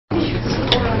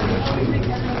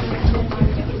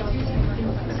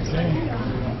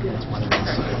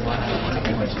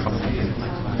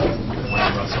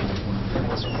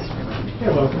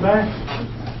welcome back.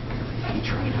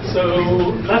 So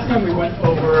last time we went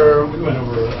over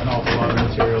an awful lot of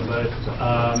material, but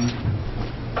I'm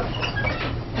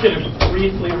going to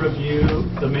briefly review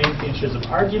the main features of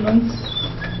arguments,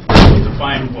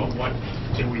 define what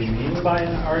do we mean by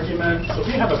an argument. So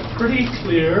we have a pretty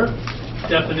clear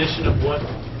definition of what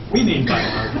we mean by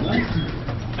an argument.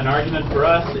 An argument for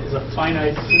us is a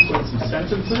finite sequence of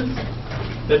sentences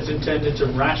that's intended to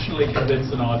rationally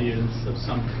convince an audience of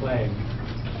some claim.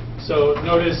 So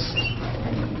notice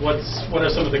what are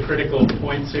some of the critical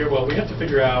points here? Well, we have to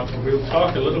figure out, we'll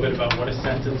talk a little bit about what a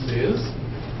sentence is.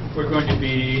 We're going to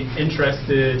be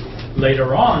interested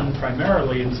later on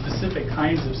primarily in specific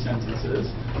kinds of sentences.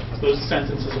 Those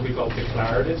sentences will be called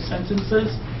declarative sentences.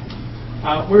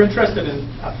 We're interested in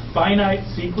a finite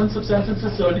sequence of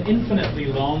sentences, so an infinitely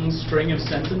long string of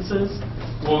sentences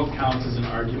won't count as an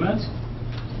argument.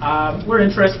 We're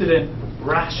interested in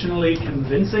rationally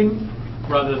convincing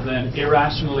rather than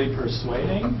irrationally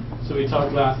persuading. So we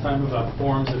talked last time about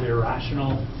forms of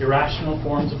irrational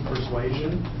forms of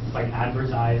persuasion, like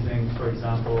advertising, for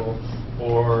example,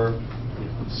 or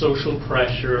social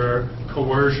pressure,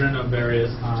 coercion of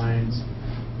various kinds.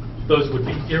 Those would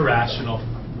be irrational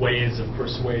ways of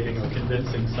persuading or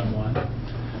convincing someone.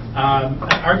 An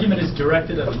argument is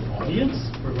directed at an audience.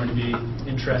 We're going to be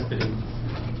interested in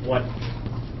what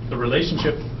the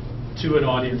relationship to an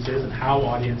audience is and how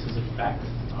audiences affect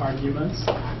arguments.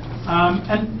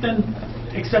 And then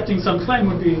accepting some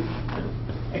claim would be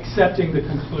accepting the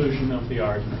conclusion of the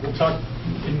argument. We'll talk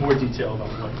in more detail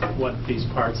about what these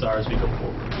parts are as we go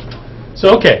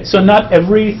forward. So not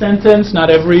every sentence,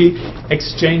 not every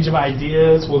exchange of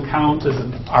ideas will count as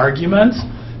an argument.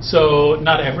 So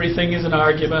not everything is an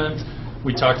argument.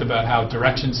 We talked about how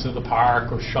directions to the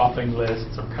park or shopping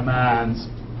lists or commands,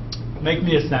 make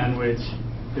me a sandwich,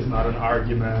 is not an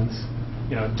argument.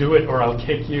 Do it or I'll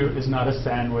kick you is not a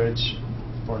sandwich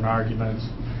or an argument.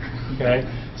 Okay?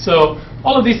 So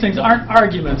all of these things aren't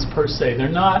arguments per se. They're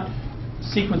not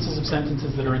sequences of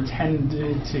sentences that are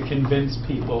intended to convince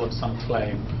people of some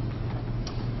claim.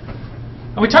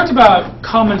 And we talked about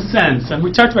common sense, and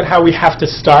we talked about how we have to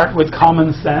start with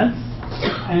common sense.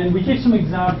 And we gave some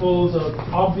examples of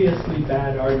obviously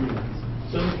bad arguments.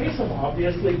 So in the case of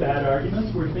obviously bad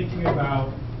arguments, we're thinking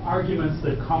about arguments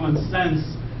that common sense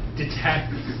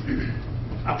detects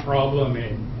a problem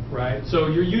in, right? So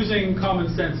you're using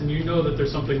common sense and you know that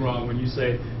there's something wrong when you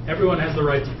say everyone has the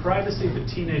right to privacy, but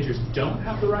teenagers don't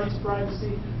have the right to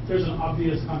privacy. There's an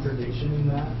obvious contradiction in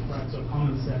that, right? So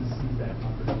common sense sees that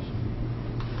contradiction.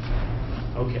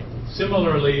 Okay.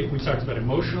 Similarly, we talked about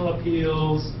emotional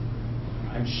appeals.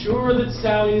 I'm sure that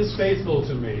Sally is faithful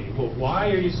to me. Well, why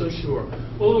are you so sure?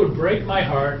 Well, it would break my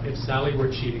heart if Sally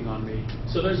were cheating on me.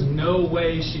 So there's no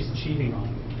way she's cheating on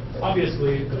me.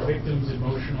 Obviously, the victim's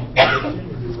emotional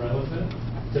condition is irrelevant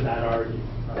to that argument.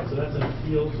 Right? So that's an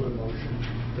appeal to emotion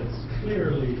that's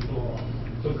clearly flawed.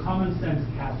 So common sense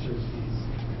captures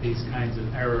these kinds of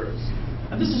errors.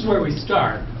 And this is where we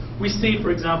start. We see,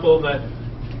 for example, that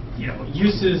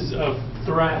uses of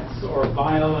threats or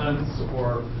violence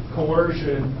or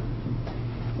coercion,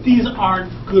 these aren't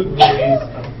good ways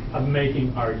of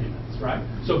making arguments, right?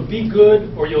 So be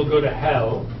good or you'll go to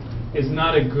hell is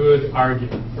not a good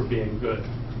argument for being good,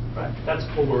 right? That's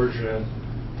coercion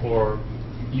or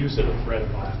use of the threat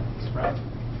of violence, right?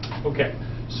 Okay,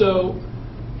 so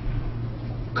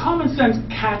common sense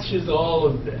catches all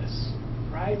of this,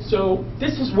 right? So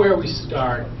this is where we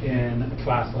start in a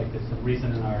class like this, in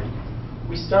Reason and Argument.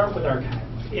 We start with our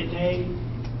innate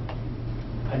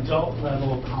adult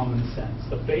level common sense,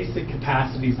 the basic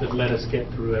capacities that let us get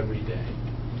through every day.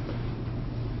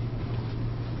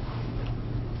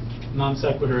 Non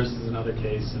sequiturs is another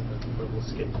case, but we'll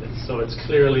skip this. So there's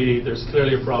clearly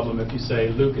a problem if you say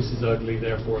Lucas is ugly,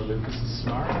 therefore Lucas is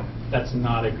smart. That's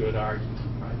not a good argument,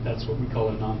 right? That's what we call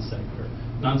a non sequitur.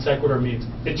 Non sequitur means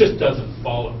it just doesn't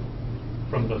follow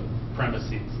from the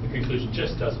premises. The conclusion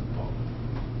just doesn't follow,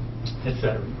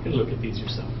 etc. You can look at these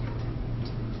yourself.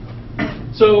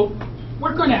 So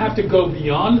we're going to have to go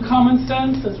beyond common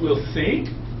sense, as we'll see.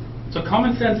 So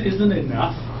common sense isn't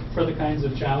enough for the kinds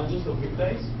of challenges that we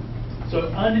face. So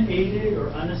unaided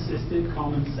or unassisted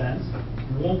common sense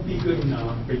won't be good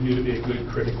enough for you to be a good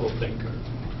critical thinker.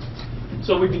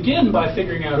 So we begin by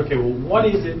figuring out, okay, well, what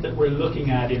is it that we're looking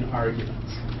at in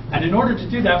arguments? And in order to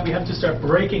do that, we have to start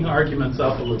breaking arguments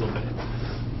up a little bit.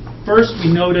 First, we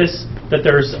notice that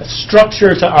there's a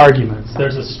structure to arguments.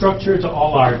 There's a structure to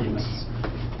all arguments.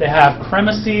 They have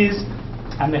premises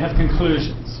and they have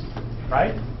conclusions,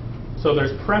 right? So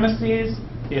there's premises,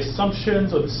 the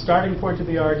assumptions or the starting point of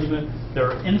the argument. There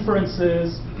are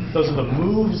inferences, those are the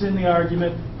moves in the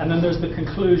argument, and then there's the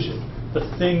conclusion, the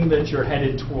thing that you're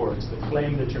headed towards, the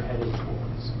claim that you're headed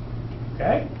towards.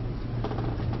 Okay?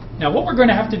 Now what we're going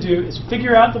to have to do is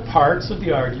figure out the parts of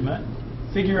the argument,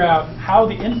 figure out how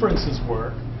the inferences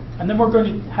work, and then we're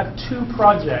going to have two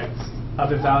projects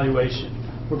of evaluation.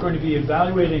 We're going to be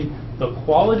evaluating the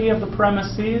quality of the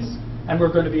premises, and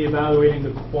we're going to be evaluating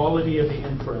the quality of the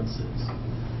inferences.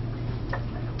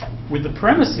 With the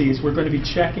premises, we're going to be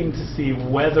checking to see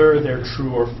whether they're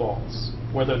true or false,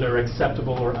 whether they're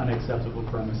acceptable or unacceptable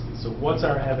premises. So what's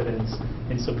our evidence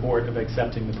in support of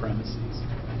accepting the premises?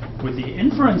 With the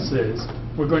inferences,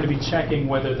 we're going to be checking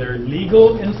whether they're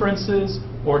legal inferences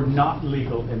or not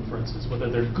legal inferences, whether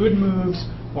they're good moves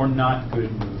or not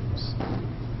good moves.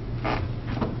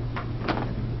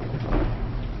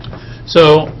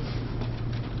 So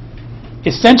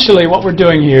essentially what we're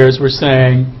doing here is we're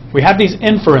saying we have these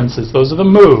inferences, those are the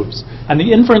moves, and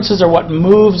the inferences are what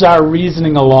moves our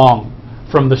reasoning along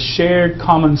from the shared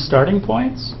common starting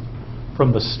points,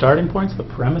 from the starting points, the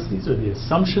premises or the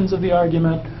assumptions of the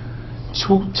argument,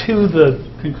 to the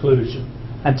conclusion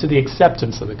and to the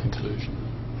acceptance of the conclusion.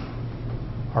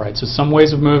 All right, so some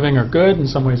ways of moving are good and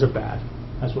some ways are bad,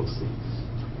 as we'll see.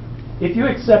 If you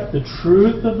accept the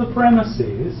truth of the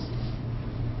premises,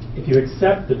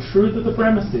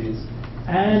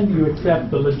 and you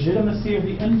accept the legitimacy of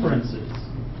the inferences,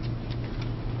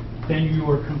 then you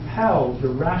are compelled,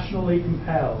 you're rationally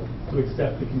compelled to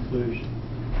accept the conclusion.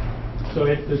 So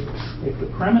if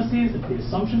the premises, if the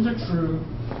assumptions are true,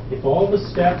 if all the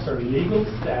steps are legal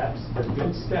steps, are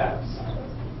good steps,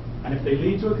 and if they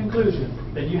lead to a conclusion,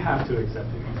 then you have to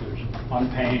accept the conclusion on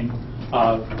pain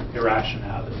of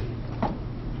irrationality.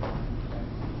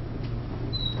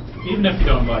 Even if you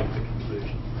don't like the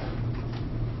conclusion.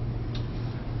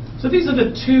 So these are the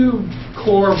two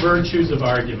core virtues of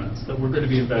arguments that we're going to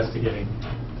be investigating.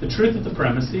 The truth of the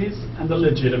premises and the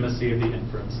legitimacy of the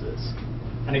inferences.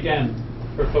 And again,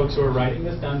 for folks who are writing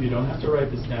this down, you don't have to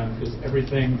write this down because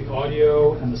everything, the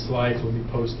audio and the slides will be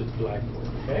posted to Blackboard,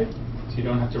 okay? So you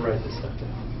don't have to write this stuff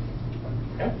down,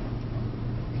 okay?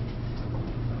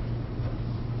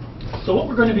 So what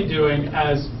we're going to be doing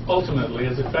ultimately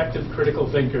as effective critical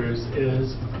thinkers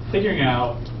is figuring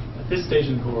out, at this stage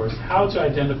in the course, how to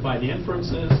identify the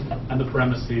inferences and the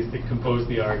premises that compose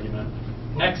the argument.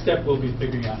 Next step, we'll be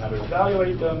figuring out how to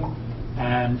evaluate them,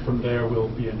 and from there we'll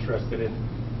be interested in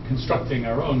constructing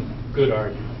our own good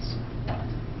arguments.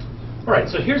 All right,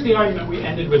 so here's the argument we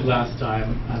ended with last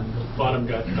time, and the bottom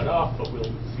got cut off, but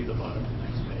we'll see the bottom of the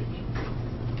next page.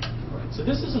 All right, so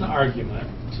this is an argument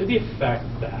to the effect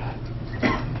that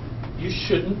you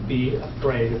shouldn't be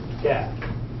afraid of death,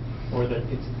 or that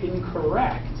it's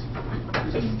incorrect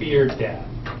to fear death.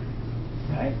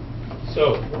 Okay?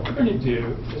 So what we're going to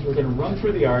do is we're going to run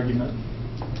through the argument.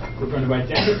 We're going to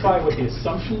identify what the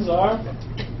assumptions are.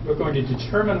 We're going to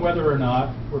determine whether or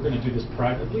not, we're going to do this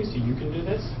privately, so you can do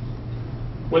this,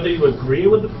 whether you agree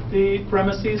with the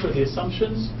premises or the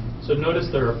assumptions. So notice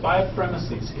there are 5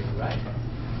 premises here, right?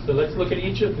 So let's look at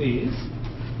each of these.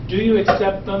 Do you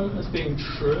accept them as being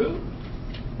true?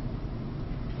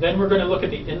 Then we're going to look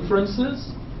at the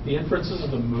inferences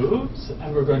of the moves,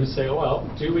 and we're going to say, oh,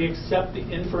 well, do we accept the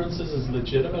inferences as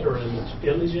legitimate or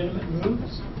illegitimate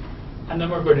moves? And then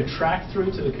we're going to track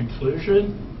through to the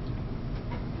conclusion.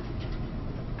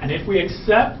 And if we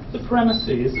accept the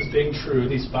premises as being true,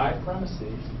 these 5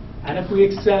 premises, and if we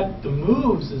accept the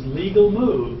moves as legal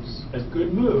moves, as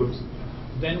good moves,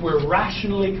 then we're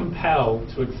rationally compelled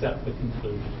to accept the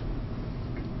conclusion.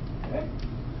 Okay?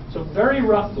 So very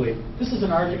roughly, this is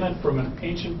an argument from an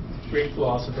ancient Greek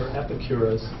philosopher,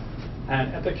 Epicurus.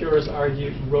 And Epicurus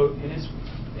wrote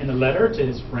in a letter to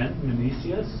his friend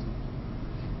Nemesius,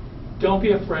 don't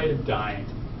be afraid of dying.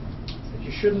 He said,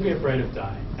 you shouldn't be afraid of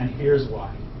dying. And here's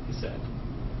why, he said.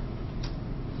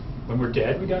 When we're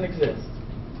dead, we don't exist.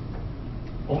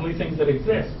 Only things that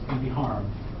exist can be harmed.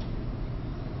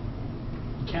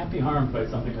 You can't be harmed by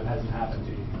something that hasn't happened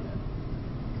to you yet.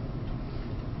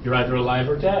 You're either alive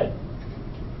or dead.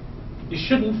 You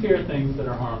shouldn't fear things that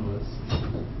are harmless.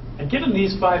 And given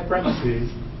these 5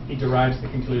 premises, he derives the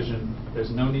conclusion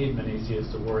there's no need,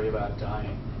 Menesius, to worry about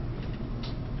dying.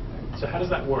 So how does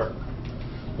that work?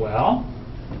 Well,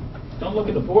 don't look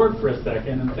at the board for a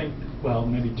second and think, well,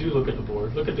 maybe do look at the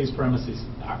board. Look at these premises.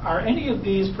 Are any of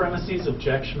these premises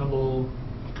objectionable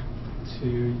to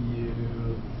you?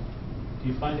 Do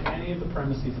you find any of the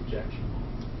premises objectionable?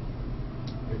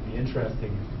 It would be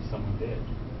interesting if someone did.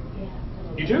 Yeah.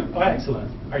 You do? Oh,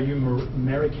 excellent. Are you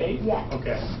Mary Kate? Yes.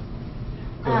 Okay.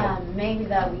 Maybe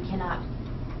that we cannot.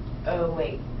 Oh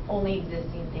wait, only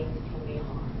existing things can be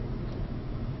harmed.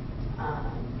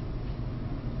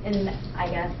 And I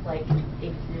guess like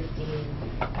existing,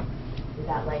 is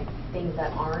that like things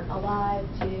that aren't alive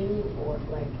too, or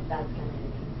like that's kind of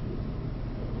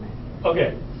confusing?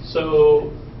 Okay,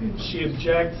 so she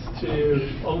objects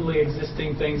to only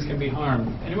existing things can be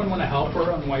harmed. Anyone want to help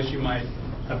her on why she might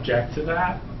object to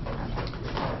that?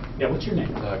 Yeah, what's your name?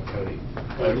 Cody.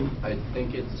 Cody? I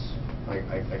think it's, I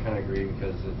kind of agree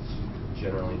because it's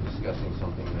generally discussing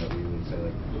something that we would say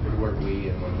like, the word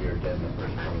we and when we are dead in the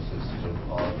first premises would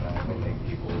automatically make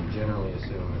people generally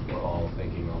assume if we're all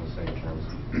thinking on the same terms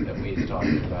that we is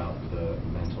talking about the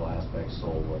mental aspect,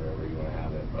 soul, whatever you want to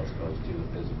have it, as opposed to the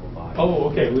physical body. Oh,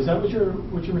 okay. Was that what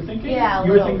you were thinking? Yeah, a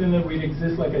You were little. thinking that we'd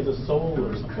exist like as a soul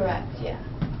or something? Correct, yeah.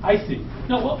 I see.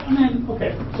 No, well, I mean,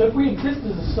 okay. So if we exist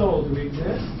as a soul, do we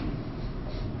exist?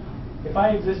 If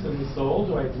I exist as a soul,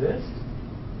 do I exist?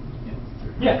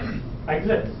 Yes, I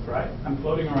exist, right? I'm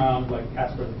floating around like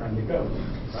Casper the Friendly Ghost,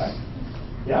 right?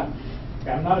 Yeah?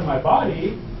 Okay, I'm not in my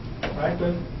body, right?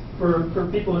 But for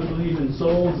people who believe in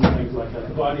souls and things like that,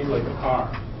 the body's like a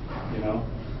car, you know?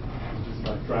 It's just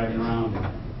like driving around,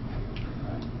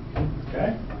 right?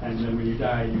 Okay? And then when you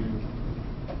die, you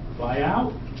fly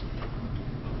out,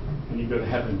 and you go to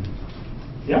heaven.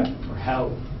 Yeah? Or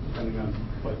hell, depending on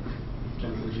what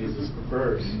gentle Jesus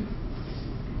prefers.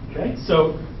 Okay?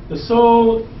 So the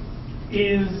soul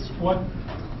is what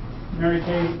Mary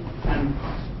Kate and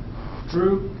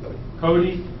Drew,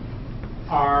 Cody,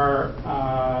 are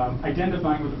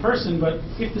identifying with the person, but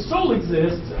if the soul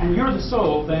exists and you're the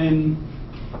soul, then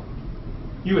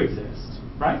you exist,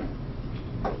 right?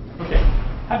 Okay.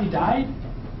 Have you died?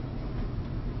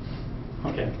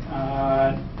 Okay.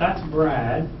 That's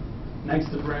Brad.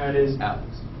 Next to Brad is Alex.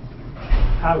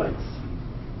 Alex.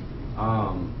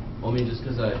 Well, I mean, just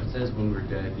because it says when we're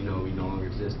dead, you know, we no longer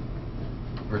exist.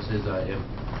 Versus if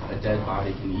a dead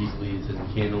body can easily, it says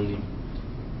we can't only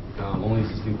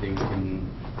existing things can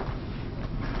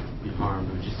be harmed.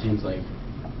 It just seems like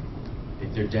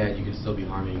if they're dead, you can still be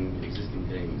harming existing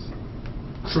things.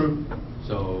 True.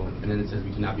 So, and then it says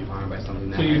we cannot be harmed by something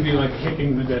that. So you'd be like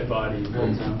kicking the dead body, for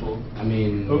example. I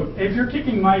mean. Oh, if you're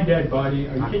kicking my dead body,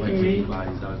 are you Not quite kicking me? kicking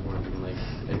bodies. I was more thinking like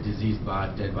a diseased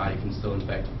dead body can still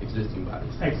infect existing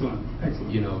bodies. Excellent,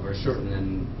 excellent. You know, versus Sure. and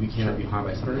then we cannot be harmed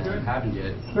by something Very that good. happened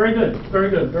yet. Very good,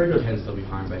 very good, very good. Can still be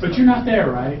harmed by. But something. you're not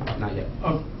there, right? Not yet.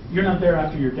 Oh, you're not there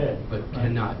after you're dead. But right?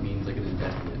 cannot means like an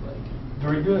indefinite, like.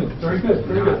 Very good, very good,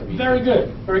 very Not good, me. very good,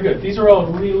 very good. These are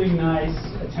all really nice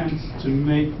attempts to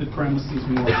make the premises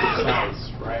more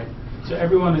precise, right? So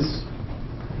everyone is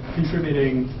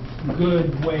contributing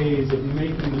good ways of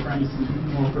making the premises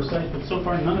more precise, but so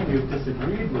far none of you have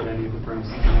disagreed with any of the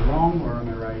premises. Am I wrong or am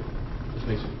I right? Just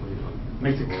makes it clear.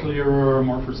 Makes it clearer,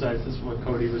 more precise. This is what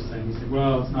Cody was saying. He said,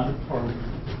 well, it's not, or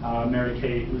Mary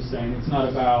Kate was saying, it's not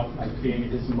about like being a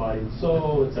disembodied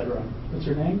soul, etc. What's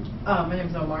your name? My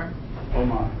name's Omar.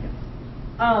 Omar.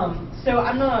 So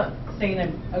I'm not saying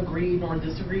I agree nor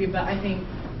disagree, but I think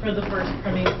for the first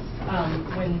premise,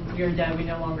 when you're dead, we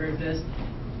no longer exist.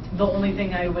 The only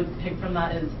thing I would pick from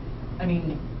that is, I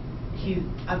mean,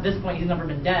 at this point he's never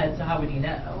been dead, so how would he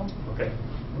know? Okay.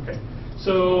 Okay.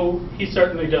 So he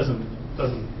certainly doesn't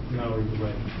know either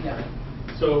way. Yeah.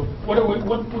 So what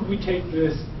would we take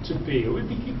this to be? We'd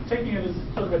be taking it as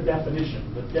sort of a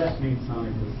definition, but death means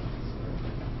non-existence.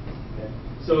 Okay.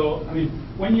 So I mean,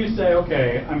 when you say,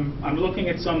 okay, I'm looking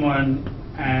at someone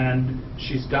and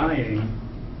she's dying,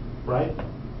 right?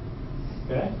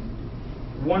 Okay.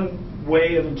 One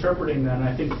way of interpreting that, and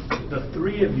I think the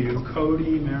three of you,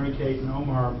 Cody, Mary Kate, and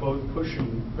Omar, are both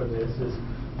pushing for this, is,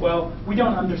 well, we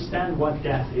don't understand what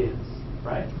death is,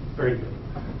 right? Very good.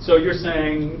 So you're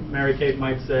saying, Mary Kate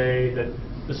might say that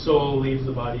the soul leaves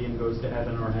the body and goes to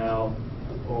heaven or hell,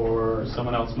 or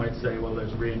someone else might say, well,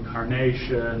 there's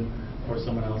reincarnation, or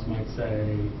someone else might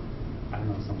say, I don't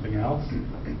know, something else.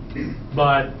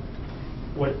 But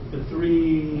what the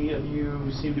three of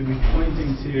you seem to be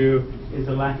pointing to is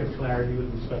a lack of clarity with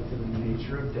respect to the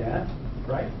nature of death,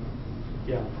 right?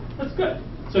 Yeah, that's good.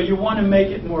 So you want to make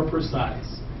it more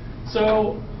precise.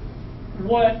 So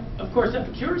what, of course,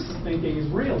 Epicurus is thinking is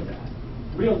real death.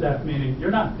 Real death meaning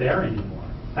you're not there anymore.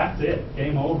 That's it.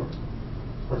 Game over.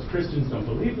 Of course, Christians don't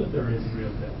believe that there is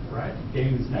real death, right?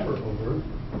 Game is never over,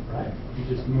 right? You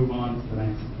just move on to the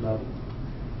next level.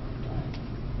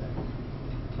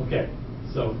 Right? Okay.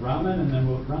 So Raman, and then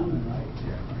we'll Raman, right?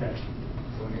 Yeah. Okay.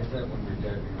 So when you said when we're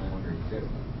dead, we no longer exist,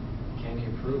 can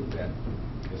you prove that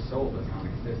the soul does not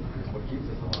exist? Because what keeps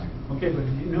us alive? Okay, but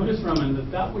you notice, Raman,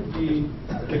 that would be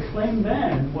the claim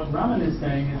then. What Raman is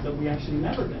saying is that we actually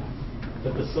never die.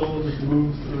 That the soul just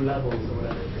moves through levels or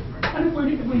whatever. And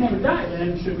if we never die,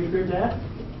 then should we fear death?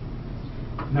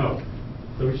 No.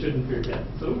 So we shouldn't fear death.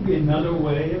 So it would be another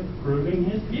way of proving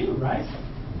his view, right?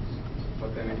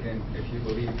 But then again, if you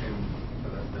believe in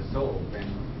the soul, then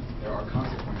there are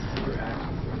consequences to your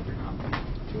actions. So if you're not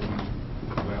doing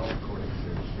well according to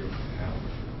your path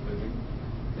of living,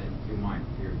 then you might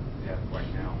fear death right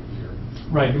now.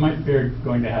 Right, you might fear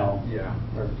going to hell. Yeah.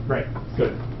 Right,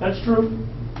 good. That's true.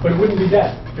 But it wouldn't be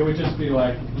death. It would just be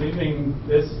like leaving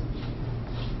this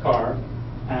car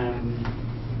and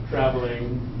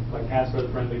traveling like Casper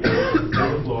the Friendly Ghost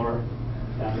down the floor,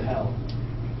 down to hell.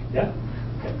 Yeah?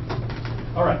 Okay.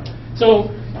 All right. So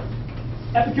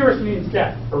Epicurus means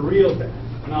death, a real death,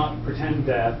 not pretend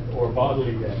death or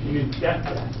bodily death. He means death.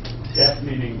 Death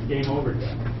meaning game over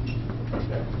death.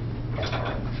 Okay. All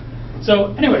right.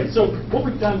 So anyway, so what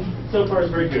we've done so far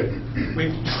is very good.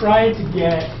 We've tried to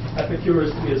get Epicurus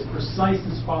to be as precise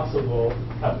as possible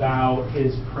about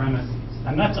his premises.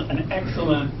 And that's an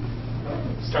excellent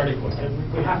starting point. And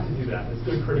we have to do that. As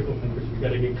good critical thinkers, we've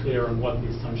got to get clear on what the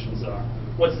assumptions are.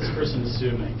 What's this person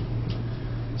assuming?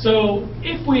 So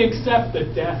if we accept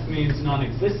that death means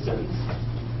non-existence,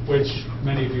 which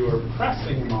many of you are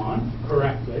pressing on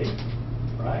correctly,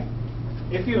 right?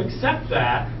 If you accept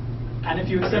that, and if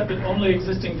you accept that only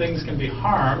existing things can be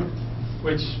harmed,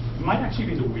 which might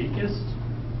actually be the weakest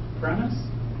premise,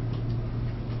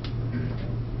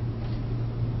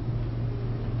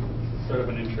 sort of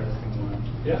an interesting one.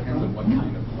 Yeah? Depends on what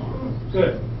kind of harm.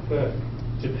 Good, good.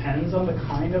 Depends on the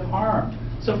kind of harm.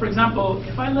 So for example,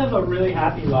 if I live a really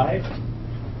happy life,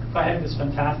 if I have this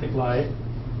fantastic life,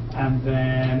 and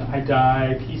then I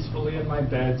die peacefully in my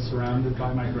bed surrounded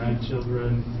by my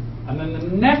grandchildren, and then the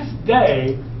next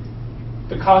day,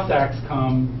 the Cossacks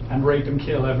come and rape and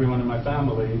kill everyone in my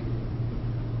family,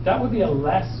 that would be a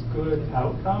less good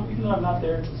outcome, even though I'm not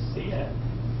there to see it,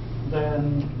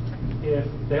 than if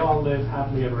they all live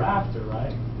happily ever after,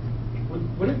 right?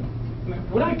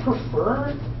 Would I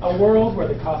prefer a world where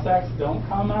the Cossacks don't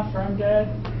come after I'm dead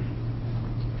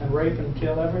and rape and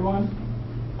kill everyone?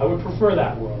 I would prefer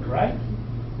that world, right?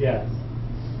 Yes.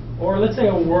 Or let's say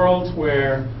a world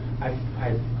where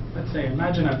let's say,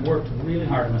 imagine I've worked really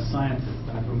hard, I'm a scientist,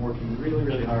 and I've been working really,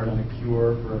 really hard on a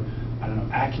cure for, I don't know,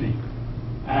 acne.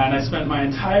 And I spent my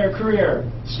entire career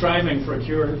striving for a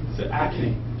cure to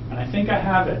acne. And I think I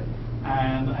have it.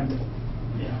 And I'm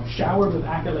showered with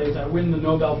accolades. I win the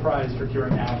Nobel Prize for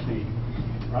curing acne.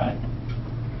 Right?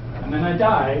 And then I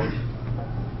die,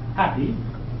 happy.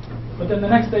 But then the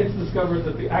next day it's discovered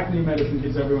that the acne medicine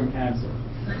gives everyone cancer.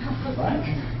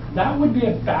 Right? That would be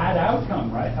a bad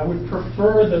outcome, right? I would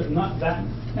prefer that not that.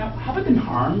 Now, have I been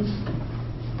harmed?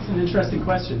 It's an interesting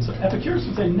question. So Epicurus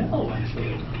would say, no,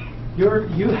 actually.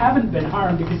 You haven't been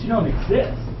harmed because you don't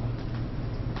exist.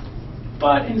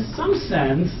 But in some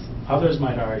sense, others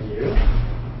might argue,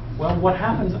 well, what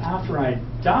happens after I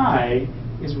die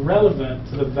is relevant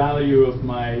to the value of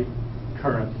my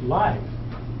current life,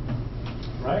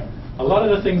 right? A lot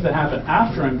of the things that happen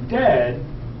after I'm dead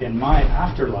in my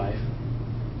afterlife,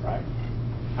 right,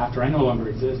 after I no longer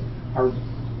exist, are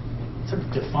sort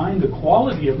of define the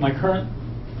quality of my current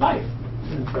life.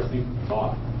 It's an interesting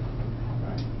thought.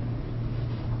 Right?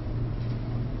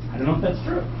 I don't know if that's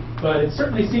true, but it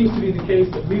certainly seems to be the case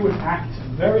that we would act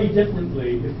very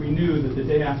differently if we knew that the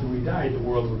day after we died, the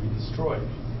world would be destroyed.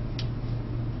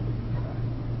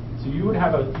 So you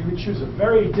would choose a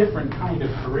very different kind of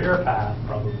career path,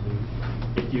 probably,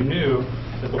 if you knew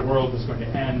that the world was going to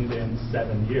end in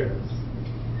 7 years.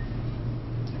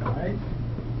 Right?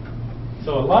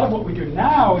 So a lot of what we do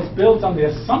now is built on the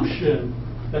assumption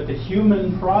that the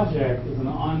human project is an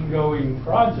ongoing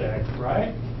project,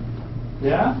 right?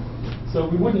 Yeah? So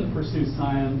we wouldn't pursue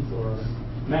science or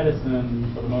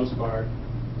medicine, for the most part,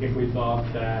 if we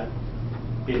thought that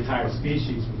the entire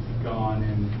species would be gone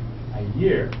in a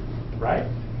year, right?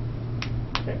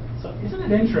 Okay. So isn't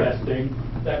it interesting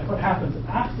that what happens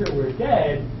after we're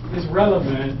dead is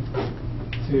relevant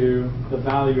to the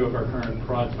value of our current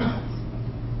projects?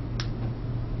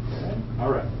 Okay.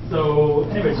 All right. So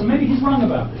anyway, so maybe he's wrong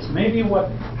about this. Maybe what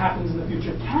happens in the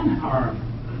future can harm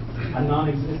a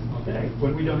non-existent day.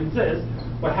 When we don't exist,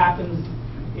 what happens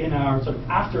in our sort of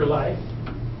afterlife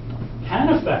can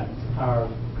affect our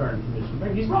current condition.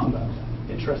 Maybe he's wrong about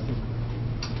that. Interesting.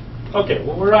 Okay,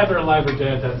 well, we're either alive or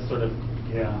dead. That's sort of,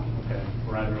 yeah, okay.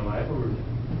 We're either alive or we're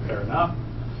dead. Fair enough.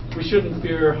 We shouldn't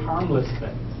fear harmless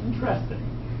things. Interesting.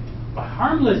 By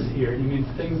harmless here, you mean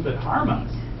things that harm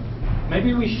us.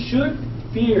 Maybe we should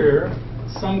fear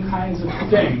some kinds of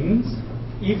things,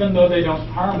 even though they don't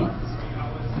harm us.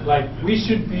 Like, we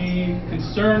should be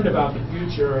concerned about the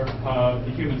future of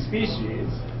the human species,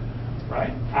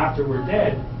 right, after we're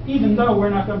dead, even though we're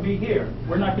not going to be here.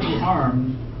 We're not going to be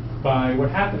harmed by what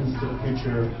happens to the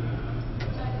future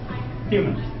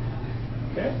humans.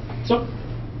 Okay? So,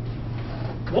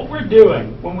 what we're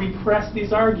doing when we press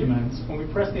these arguments, when we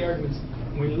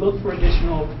look for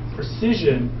additional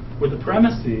precision with the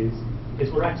premises,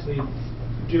 is we're actually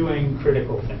doing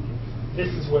critical thinking. This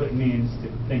is what it means to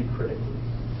think critically.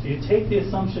 So you take the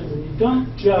assumptions and you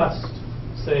don't just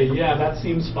say, yeah, that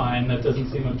seems fine, that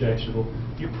doesn't seem objectionable.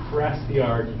 You press the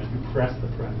argument, you press the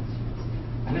premise.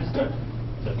 And it's good.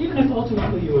 So even if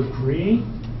ultimately you agree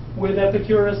with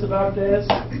Epicurus about this,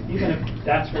 even if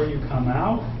that's where you come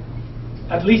out,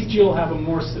 at least you'll have a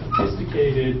more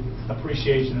sophisticated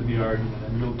appreciation of the argument,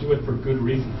 and you'll do it for good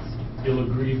reasons. You'll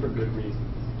agree for good reasons.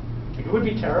 Like, it would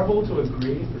be terrible to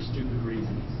agree for stupid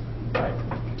reasons, right?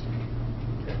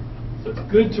 Okay. So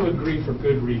it's good to agree for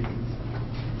good reasons.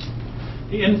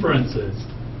 The inferences.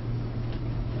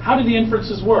 How do the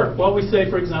inferences work? Well, we say,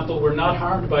 for example, we're not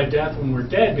harmed by death when we're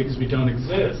dead because we don't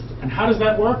exist. And how does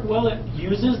that work? Well, it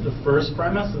uses the first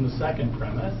premise and the second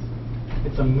premise.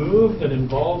 It's a move that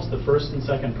involves the first and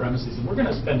second premises. And we're going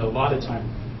to spend a lot of time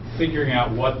figuring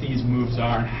out what these moves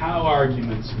are and how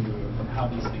arguments move and how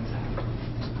these things happen.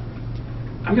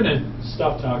 I'm going to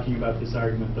stop talking about this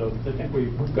argument, though, because I think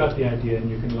we've got the idea and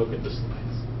you can look at the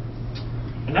slides.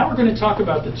 And now we're going to talk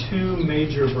about the two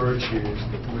major virtues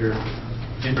that we're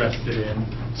interested in.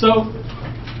 So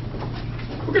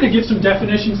we're going to give some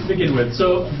definitions to begin with.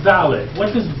 So valid.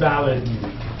 What does valid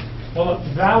mean? Well,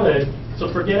 valid, so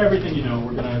forget everything you know.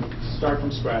 We're going to start from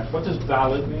scratch. What does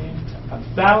valid mean? A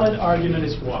valid argument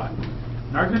is what?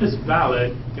 An argument is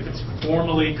valid if it's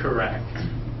formally correct.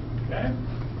 Okay?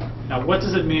 Now, what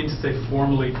does it mean to say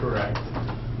formally correct?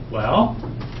 Well,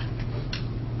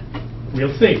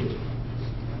 we'll see.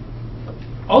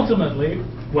 Ultimately,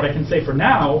 what I can say for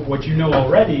now, what you know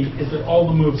already, is that all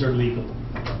the moves are legal.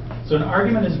 So an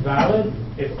argument is valid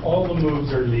if all the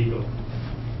moves are legal.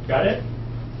 Got it?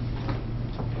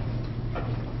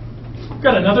 We've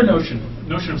got another notion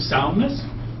of soundness.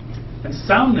 And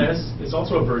soundness is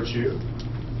also a virtue.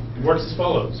 It works as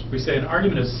follows. We say an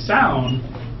argument is sound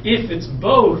if it's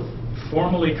both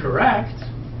formally correct,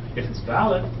 if it's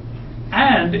valid,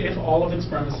 and if all of its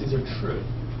premises are true.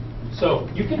 So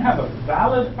you can have a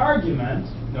valid argument,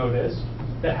 notice,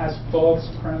 that has false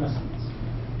premises.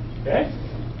 Okay?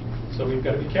 So we've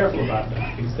got to be careful about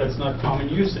that, because that's not common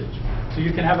usage. So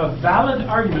you can have a valid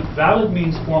argument. Valid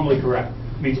means formally correct.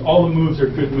 It means all the moves are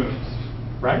good moves,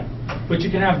 right? But you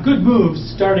can have good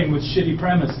moves starting with shitty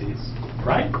premises,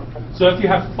 right? So if you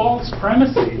have false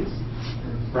premises,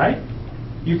 right,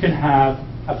 you can have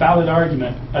a valid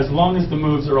argument as long as the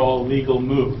moves are all legal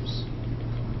moves.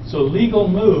 So legal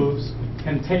moves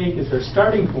can take as their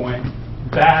starting point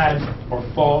bad or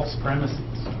false premises.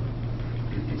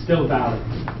 It's still valid.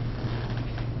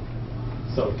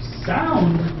 So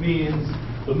sound means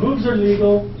the moves are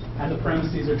legal and the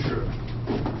premises are true.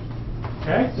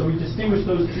 Okay? So we distinguish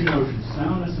those two notions,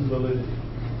 soundness and validity.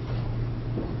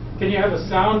 Can you have a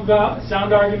sound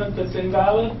argument that's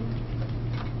invalid?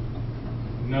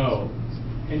 No.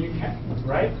 And you can't,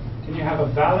 right? Can you have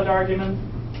a valid argument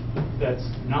that's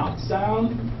not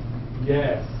sound?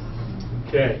 Yes.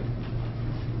 Okay.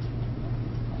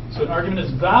 So an argument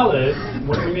is valid.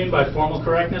 What do we mean by formal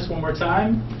correctness? One more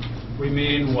time. We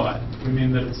mean what? We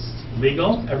mean that it's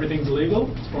legal. Everything's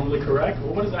legal. It's formally correct.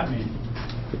 Well, what does that mean?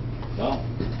 Well,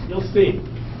 you'll see.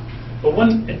 But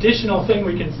one additional thing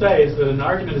we can say is that an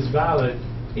argument is valid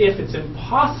if it's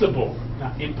impossible.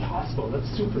 Now, impossible, that's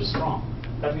super strong.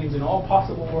 That means in all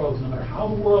possible worlds, no matter how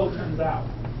the world turns out.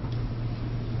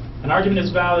 An argument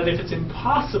is valid if it's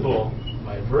impossible,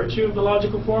 by virtue of the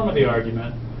logical form of the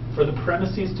argument, for the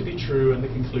premises to be true and the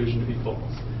conclusion to be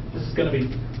false. This is going to be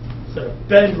sort of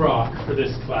bedrock for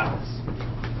this class.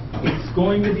 It's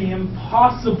going to be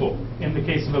impossible, in the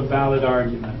case of a valid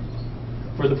argument,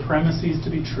 for the premises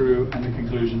to be true and the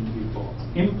conclusion to be false.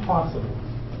 Impossible.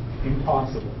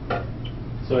 Impossible.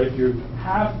 So if you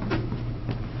have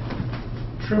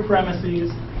true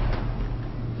premises,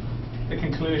 the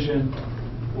conclusion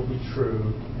will be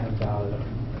true and valid.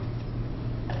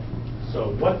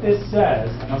 So what this says,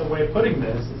 another way of putting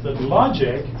this, is that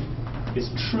logic is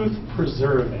truth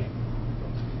preserving.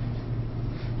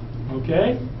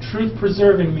 Okay? Truth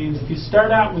preserving means if you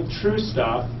start out with true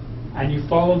stuff and you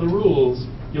follow the rules,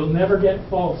 you'll never get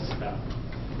false stuff.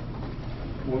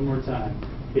 One more time.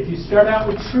 If you start out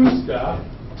with true stuff,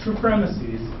 true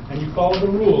premises, and you follow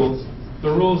the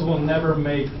rules will never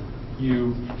make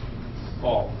you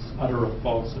false, utter a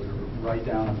falsehood, or write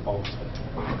down a falsehood.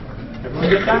 Everyone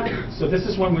get that? So this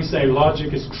is when we say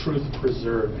logic is truth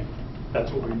preserving.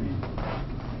 That's what we mean.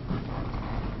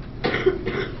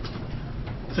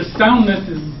 So soundness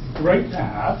is great to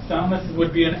have. Soundness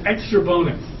would be an extra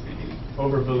bonus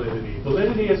over validity.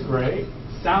 Validity is great.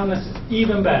 Soundness is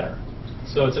even better.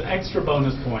 So it's an extra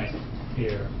bonus point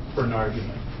here for an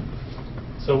argument.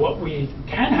 So what we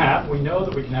can have, we know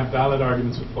that we can have valid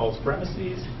arguments with false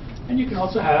premises, and you can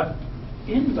also have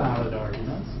invalid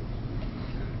arguments.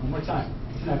 One more time.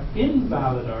 You can have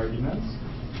invalid arguments.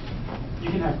 You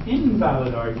can have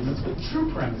invalid arguments with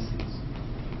true premises.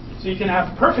 So you can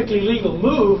have perfectly legal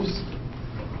moves,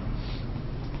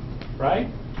 right?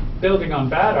 Building on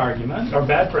bad arguments or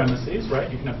bad premises, right?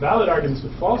 You can have valid arguments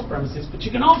with false premises, but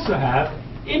you can also have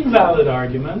invalid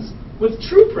arguments with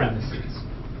true premises.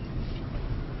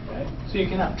 Okay? So you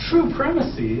can have true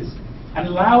premises and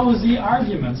lousy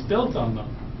arguments built on them.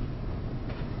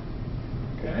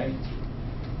 Okay?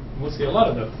 We'll see a lot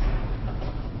of those.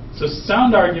 So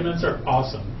sound arguments are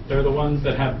awesome. They're the ones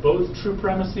that have both true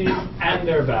premises and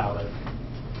they're valid.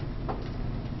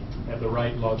 They have the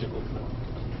right logical form.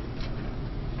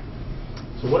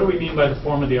 So what do we mean by the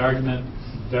form of the argument?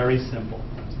 Very simple.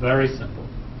 It's very simple.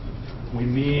 We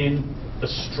mean the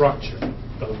structure,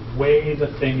 the way the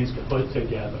thing is put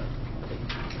together.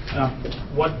 Now,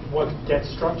 what gets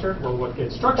structured? Well, what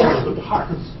gets structured is the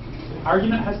parts. The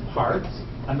argument has parts,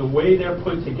 and the way they're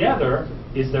put together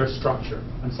is their structure.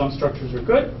 And some structures are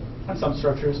good, and some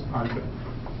structures aren't good.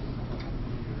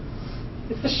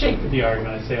 It's the shape of the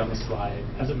argument, I say on the slide,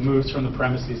 as it moves from the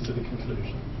premises to the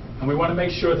conclusion. And we want to make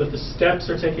sure that the steps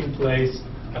are taking place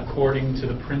according to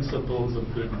the principles of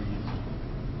good reasoning.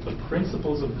 The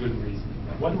principles of good reasoning.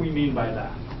 What do we mean by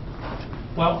that?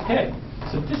 Well, okay,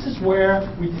 so this is where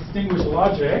we distinguish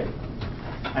logic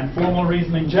and formal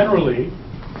reasoning generally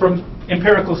from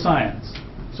empirical science.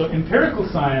 So empirical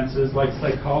sciences like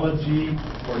psychology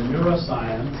or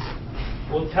neuroscience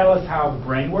will tell us how the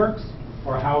brain works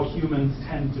or how humans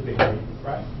tend to behave,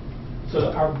 right?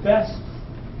 So our best,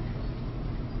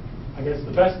 I guess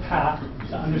the best path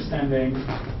to understanding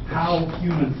how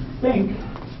humans think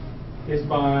is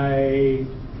via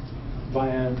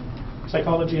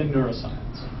psychology and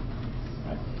neuroscience.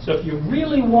 Right? So if you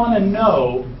really want to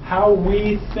know how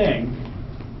we think,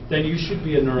 then you should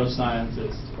be a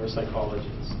neuroscientist or a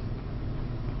psychologist.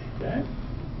 Okay?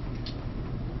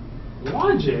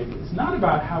 Logic is not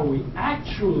about how we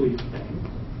actually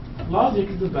think. Logic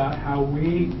is about how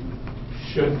we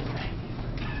should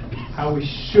think, how we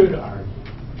should argue.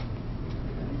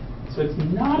 Okay? So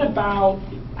it's not about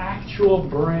the actual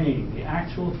brain, the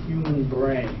actual human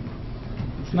brain.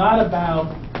 It's not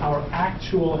about our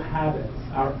actual habits,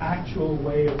 our actual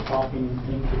way of talking and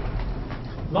thinking.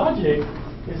 Logic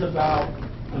is about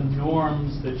the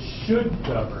norms that should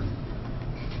govern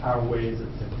our ways of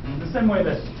thinking. In the same way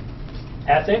that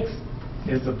ethics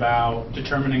is about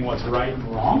determining what's right and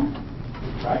wrong,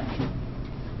 right?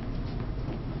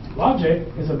 Logic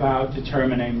is about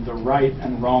determining the right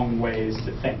and wrong ways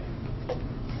to think.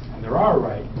 And there are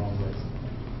right and wrong ways to think.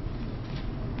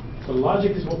 So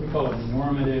logic is what we call a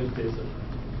normative discipline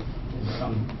in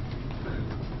some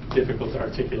difficult to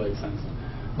articulate sense.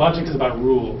 Logic is about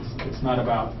rules. It's not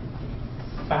about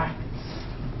facts.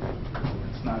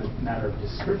 It's not a matter of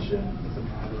description. It's a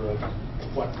matter of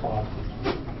what thought.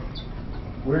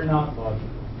 We're not logical.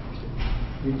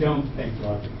 We don't think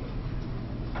logically.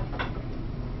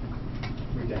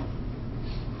 We don't.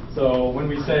 So when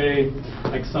we say,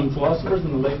 like some philosophers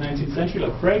in the late 19th century,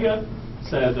 like Frege,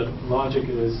 said that logic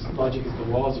is the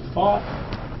laws of thought.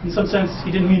 In some sense,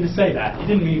 he didn't mean to say that. He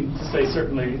didn't mean to say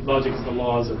certainly logic is the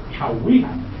laws of how we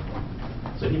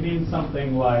think. So he means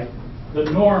something like the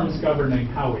norms governing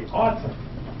how we ought to think.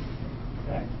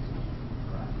 Okay?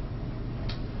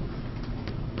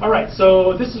 All right,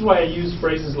 so this is why I use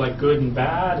phrases like good and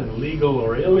bad and legal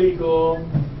or illegal.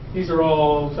 These are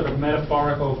all sort of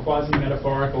metaphorical,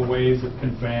 quasi-metaphorical ways of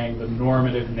conveying the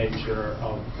normative nature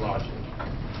of logic.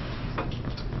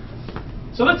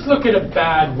 So let's look at a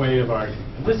bad way of arguing.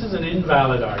 This is an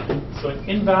invalid argument.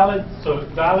 Invalid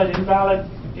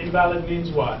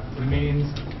means what? It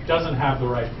means doesn't have the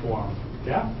right form.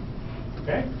 Yeah?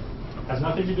 Okay? Has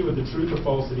nothing to do with the truth or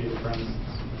falsity of the premises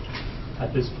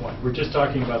at this point. We're just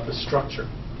talking about the structure.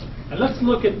 And let's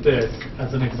look at this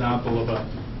as an example of a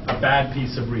bad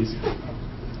piece of reasoning.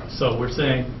 So we're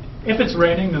saying, if it's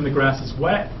raining, then the grass is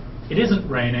wet. It isn't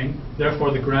raining,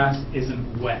 therefore the grass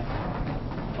isn't wet.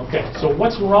 Okay, so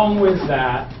what's wrong with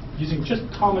that? Using just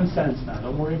common sense now,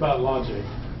 don't worry about logic.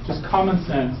 Just common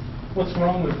sense, what's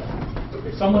wrong with that?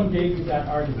 If someone gave you that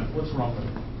argument, what's wrong with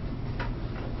it?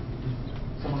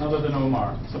 Someone other than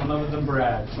Omar, someone other than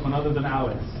Brad, someone other than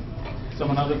Alex,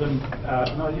 someone other than,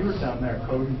 no, you were down there,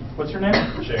 Cody. What's your name?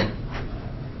 Shane.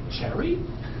 Cherry?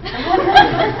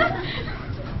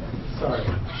 Sorry.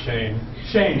 Shane.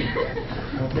 Shane.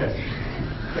 Okay.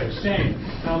 Okay,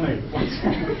 Shane, tell me.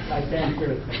 I can't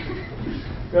hear it.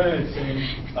 Go ahead, Shane.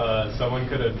 Someone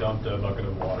could have dumped a bucket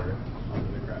of water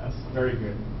onto the grass. Very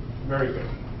good. Very good.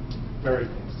 Very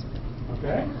good.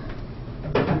 Okay?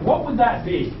 And what would that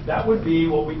be? That would be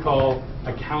what we call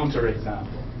a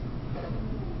counterexample.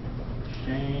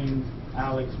 Shane,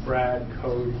 Alex, Brad,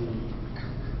 Cody,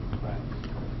 right.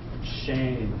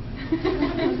 Shane.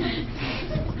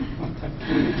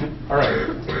 All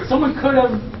right. Someone could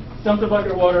have dumped a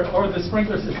bucket of water, or the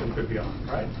sprinkler system could be on,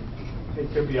 right?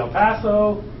 It could be El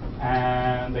Paso,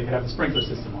 and they could have the sprinkler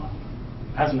system on.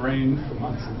 It hasn't rained for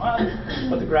months and months,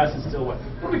 but the grass is still wet.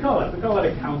 What do we call that? We call that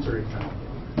a counterexample.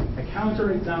 A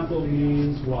counterexample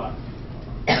means what?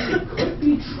 It could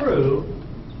be true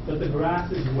that the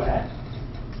grass is wet,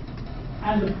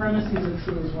 and the premises are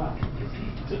true as well.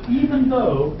 So even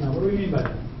though, now what do we mean by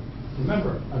that?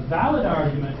 Remember, a valid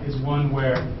argument is one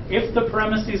where if the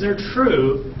premises are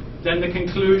true, then the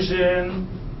conclusion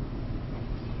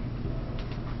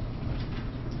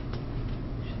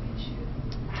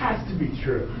has to be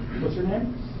true. What's your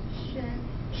name?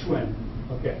 Schwinn.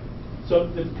 Okay. So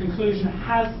the conclusion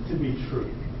has to be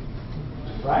true.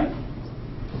 Right?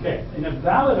 Okay. In a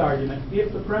valid argument,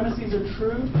 if the premises are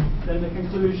true, then the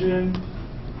conclusion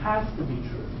has to be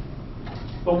true.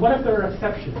 But what if there are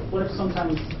exceptions? What if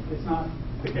sometimes it's not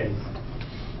the case?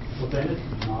 Well, then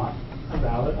it's not a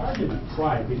valid argument.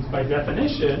 Why? Because by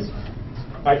definition,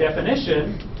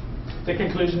 the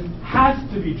conclusion has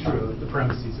to be true if the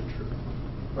premises are true.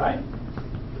 Right?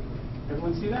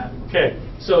 Everyone see that? Okay.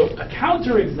 So a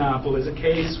counterexample is a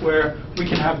case where we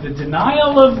can have the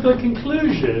denial of the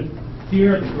conclusion.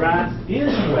 Here, the grass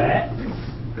is wet.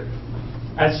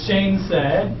 As Shane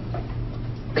said,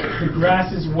 the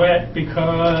grass is wet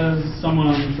because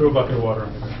someone threw a bucket of water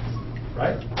on the grass,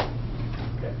 right?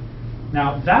 Okay.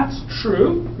 Now that's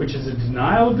true, which is a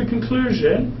denial of the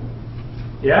conclusion,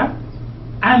 yeah?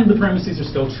 And the premises are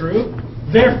still true,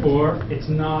 therefore it's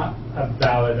not a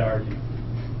valid argument.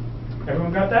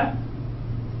 Everyone got that?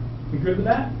 We good with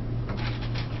that?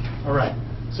 All right.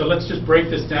 So let's just break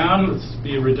this down. Let's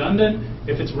be redundant.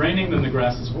 If it's raining, then the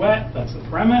grass is wet. That's the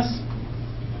premise.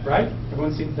 Right?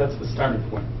 Everyone see that's the starting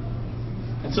point.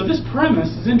 And so this premise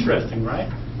is interesting, right?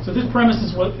 So this premise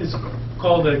is what is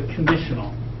called a conditional.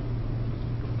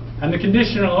 And the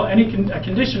conditional, a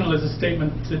conditional is a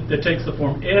statement that takes the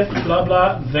form if blah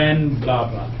blah, then blah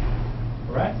blah.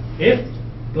 All right? If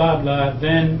blah blah,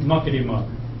 then muckety muck.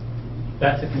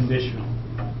 That's a conditional.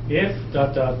 If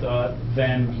dot dot dot,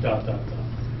 then dot dot dot.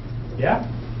 Yeah?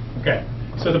 Okay.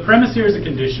 So the premise here is a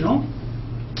conditional.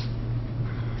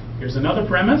 Here's another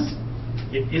premise.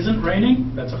 It isn't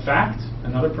raining. That's a fact.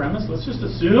 Another premise. Let's just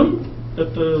assume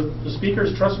that the speaker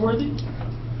is trustworthy.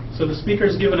 So the speaker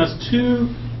has given us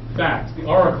two facts. The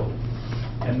oracle,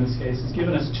 in this case, has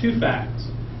given us two facts.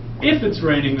 If it's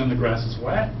raining, then the grass is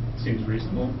wet. Seems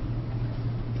reasonable.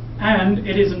 And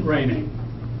it isn't raining.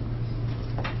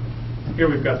 Here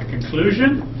we've got the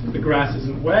conclusion. The grass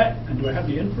isn't wet. And do I have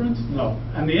the inference? No.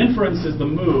 And the inference is the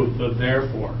move, the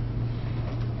therefore.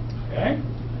 Okay?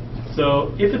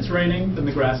 So if it's raining, then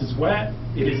the grass is wet.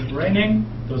 It isn't raining.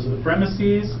 Those are the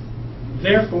premises.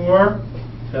 Therefore,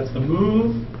 that's the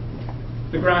move.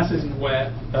 The grass isn't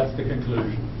wet. That's the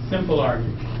conclusion. Simple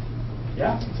argument.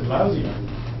 Yeah, it's a lousy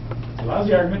argument. It's a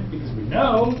lousy argument because we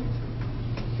know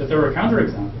that there are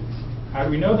counterexamples. How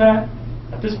do we know that?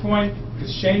 At this point,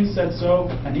 because Shane said so,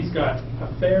 and he's got a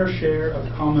fair share of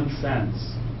common sense.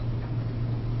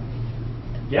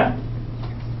 Yeah?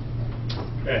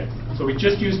 Okay, so we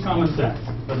just used common sense.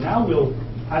 But now we'll,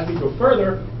 as we go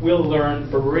further, we'll learn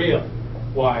for real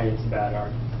why it's a bad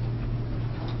argument.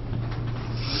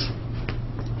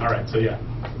 All right, so yeah,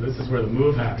 so this is where the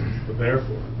move happens, the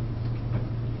therefore.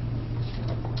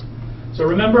 So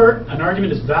remember, an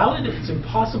argument is valid if it's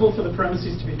impossible for the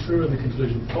premises to be true and the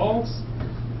conclusion false.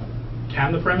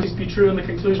 Can the premises be true and the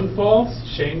conclusion false?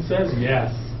 Shane says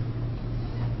yes.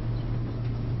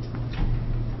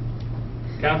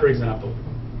 Counterexample.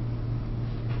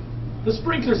 The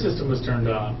sprinkler system was turned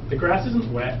on. The grass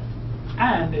isn't wet,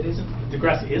 and it isn't. The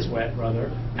grass is wet,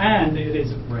 rather, and it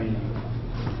isn't raining.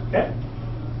 Okay?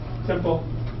 Simple.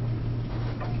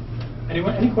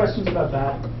 Anyone? Any questions about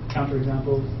that?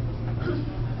 Counterexamples?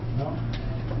 No?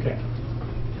 Okay.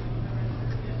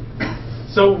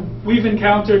 So we've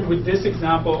encountered with this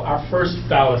example our first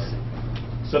fallacy.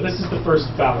 So this is the first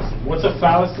fallacy. What's a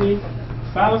fallacy?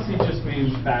 Fallacy just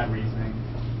means bad reasoning.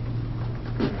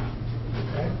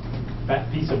 Okay?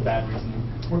 Bad piece of bad reasoning.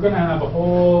 We're going to have a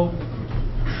whole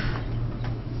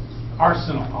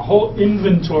arsenal, a whole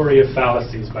inventory of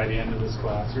fallacies by the end of this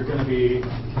class. You're going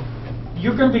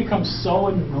to become so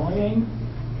annoying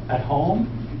at home,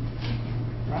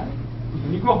 right?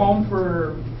 When you go home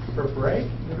for break,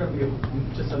 you're going to be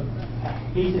just a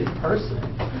hated person,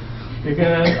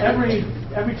 because every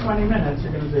 20 minutes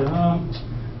you're going to say, oh,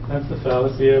 that's the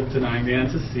fallacy of denying the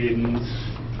antecedents.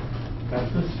 That's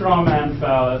the straw man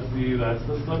fallacy, that's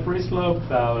the slippery slope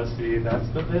fallacy, that's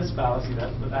the this fallacy,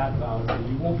 that's the that fallacy.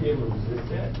 You won't be able to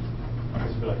resist it. Because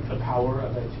you'll be like, the power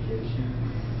of education,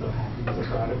 so happy, so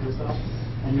proud of yourself.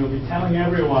 And you'll be telling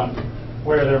everyone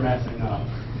where they're messing up.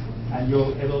 And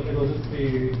it'll just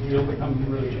be, you'll become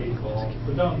really hateful.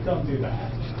 So don't do that.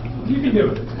 You can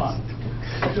do it, it's fun.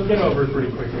 You'll get over it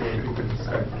pretty quickly and you can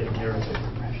start getting irritated.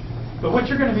 But what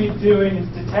you're going to be doing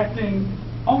is detecting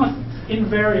almost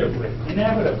invariably,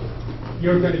 inevitably,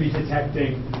 you're going to be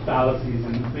detecting fallacies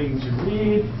in the things you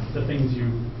read, the things you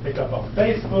pick up on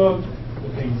Facebook, the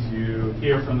things you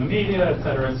hear from the media,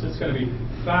 etc. So it's going to be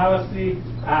fallacy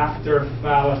after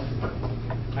fallacy.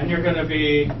 And you're going to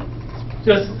be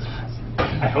just,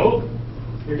 I hope,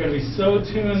 you're going to be so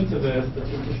tuned to this that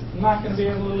you're just not going to be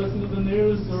able to listen to the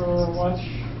news or watch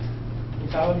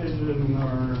television,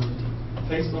 or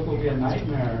Facebook will be a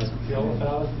nightmare. See all the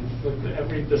fallacies.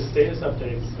 The status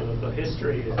updates, the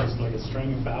history is just like a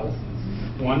string of fallacies.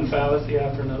 One fallacy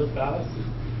after another fallacy.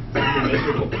 It's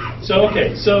miserable. So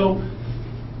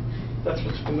that's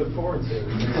what you can look forward to.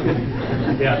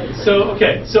 Yeah. So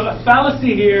a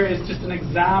fallacy here is just an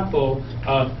example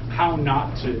of how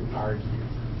not to argue.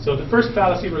 So the first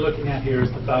fallacy we're looking at here is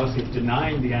the fallacy of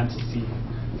denying the antecedent.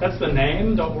 That's the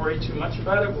name. Don't worry too much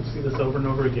about it. We'll see this over and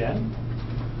over again.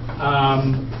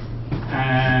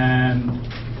 And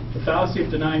the fallacy of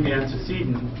denying the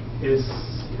antecedent is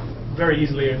very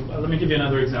easily, let me give you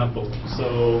another example.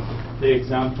 So the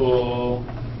example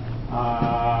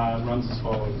runs as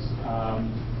follows.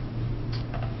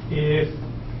 If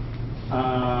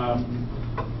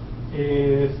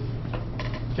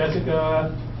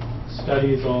Jessica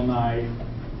studies all night,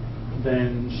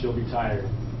 then she'll be tired.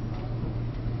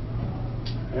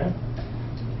 Okay?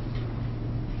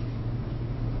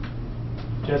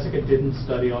 Jessica didn't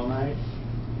study all night,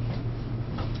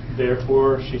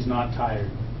 therefore she's not tired.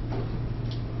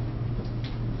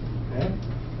 Okay?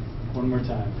 One more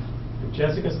time. If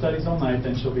Jessica studies all night,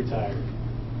 then she'll be tired.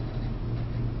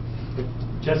 If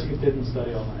Jessica didn't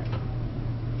study all night,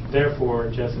 therefore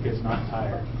Jessica is not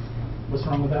tired. What's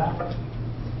wrong with that?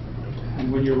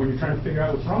 And when you're trying to figure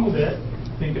out what's wrong with it,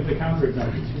 think of the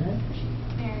counterexample. What's your name?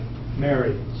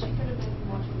 Mary.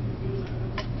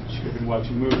 She could have been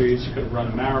watching movies. She could have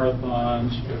run a marathon.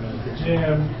 She could have been at the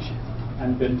gym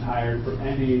and been tired for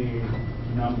any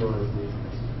number of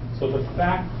reasons. So the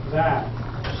fact that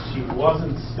she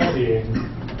wasn't studying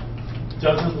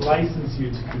doesn't license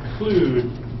you to conclude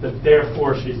that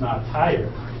therefore she's not tired.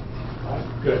 Right?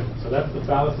 Good. So that's the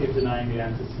fallacy of denying the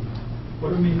antecedent. What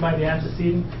do we mean by the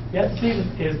antecedent? The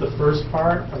antecedent is the first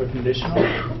part of a conditional.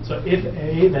 So if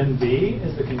A, then B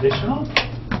is the conditional.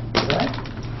 Right?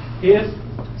 If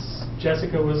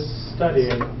Jessica was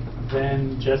studying,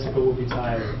 then Jessica will be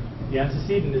tired. The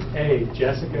antecedent is A,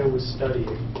 Jessica was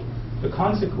studying. The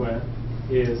consequent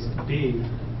is B,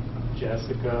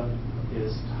 Jessica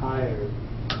is tired.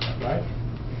 Right?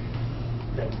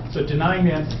 Okay. So denying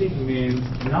the antecedent means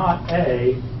not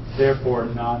A, therefore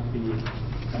not B.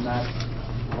 And that's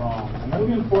wrong. And that'll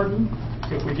be important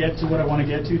if we get to what I want to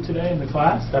get to today in the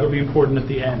class. That'll be important at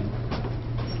the end.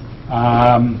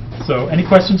 So any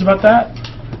questions about that?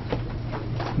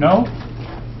 No?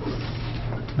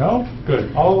 No?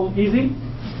 Good. All easy?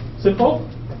 Simple?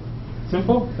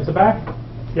 Simple? At the back?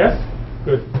 Yes?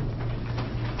 Good.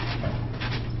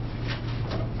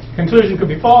 Conclusion could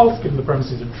be false, given the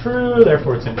premises are true,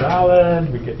 therefore it's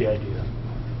invalid. We get the idea.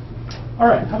 All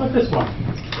right, how about this one?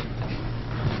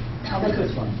 How about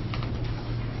this one?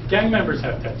 Gang members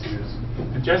have tattoos,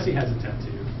 and Jesse has a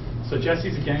tattoo. So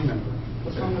Jesse's a gang member.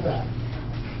 What's wrong with that?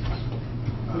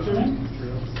 What's your name?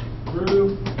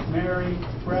 Drew, Mary,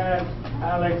 Brad,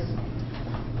 Alex,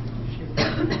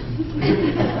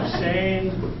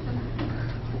 Shane,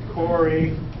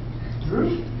 Corey,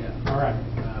 Drew? Yeah. All right.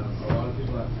 A lot of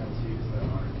people have tattoos that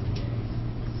aren't gangs.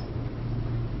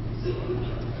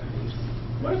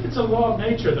 What if it's a law of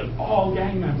nature that all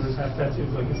gang members have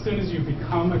tattoos? Like as soon as you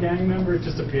become a gang member, it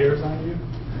just appears on you?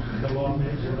 The law of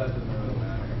nature? Well, that doesn't really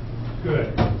matter.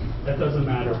 Good. That doesn't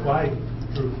matter. Why,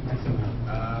 Drew?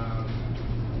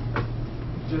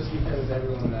 Just because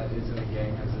everyone that is in a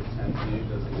gang has a tattoo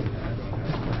doesn't mean that everyone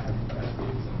has to have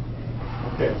tattoos in a gang.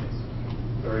 Okay.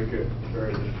 Very good.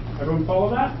 Very good. Everyone follow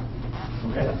that?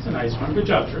 Okay, that's a nice one. Good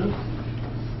job, Drew.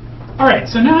 All right,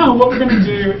 so now what we're going to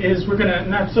do is we're going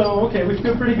to, so okay, we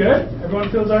feel pretty good?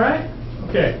 Everyone feels all right?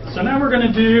 Okay, so now we're going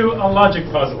to do a logic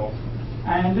puzzle.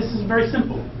 And this is very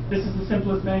simple. This is the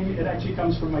simplest thing. It actually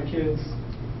comes from my kids'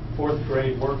 4th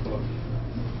grade workbook.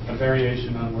 A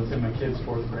variation on what's in my kids'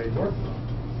 4th grade workbook.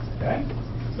 Okay?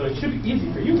 So it should be easy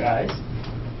for you guys.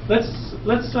 Let's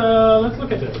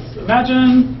look at this.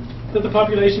 Imagine that the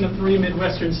population of 3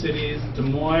 Midwestern cities, Des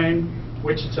Moines,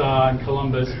 Wichita, and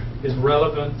Columbus, is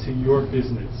relevant to your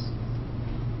business.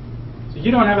 So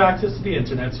you don't have access to the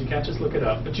internet, so you can't just look it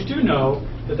up. But you do know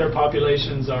that their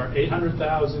populations are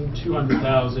 800,000,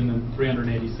 200,000, and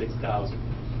 386,000.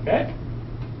 Okay?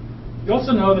 You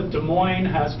also know that Des Moines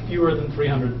has fewer than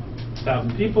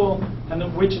 300,000 people, and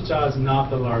that Wichita is not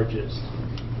the largest.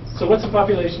 So what's the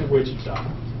population of Wichita?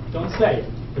 Don't say it,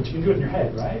 but you can do it in your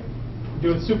head, right? You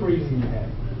do it super easy in your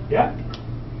head. Yeah?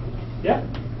 Yeah?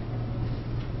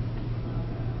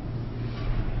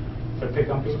 Should I pick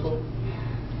on people?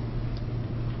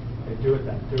 Okay, do it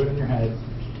then. Do it in your head,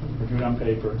 or do it on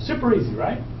paper. Super easy,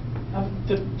 right? Now,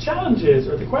 the challenge is,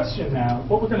 or the question now,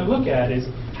 what we're going to look at is,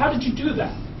 how did you do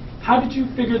that? How did you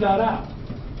figure that out?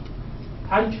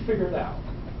 How did you figure it out?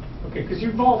 Okay, because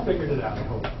you've all figured it out, I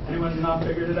hope. Anyone who's not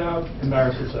figured it out,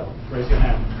 embarrass yourself. Raise your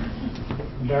hand.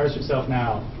 Embarrass yourself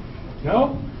now.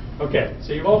 No? Okay,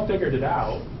 so you've all figured it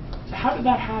out. So how did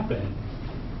that happen?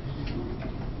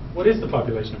 What is the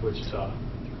population of Wichita?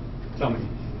 Tell me.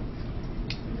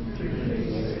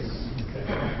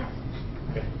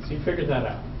 Okay, so you figured that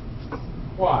out.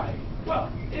 Why?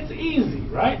 Well, it's easy,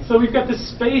 right? So we've got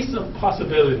this space of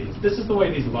possibilities. This is the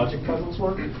way these logic puzzles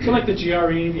work. So like the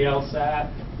GRE, the LSAT,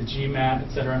 the GMAT,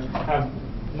 etc., have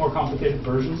more complicated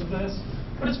versions of this.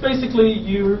 But it's basically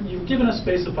you've given a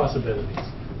space of possibilities.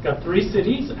 You've got 3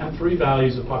 cities and 3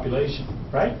 values of population,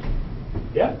 right?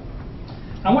 Yeah?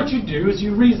 And what you do is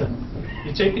you reason.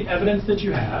 You take the evidence that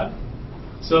you have.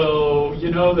 So you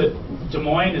know that Des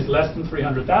Moines is less than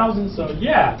 300,000, so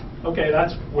yeah, okay,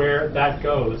 that's where that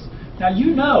goes. Now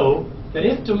you know that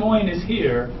if Des Moines is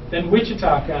here, then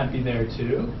Wichita can't be there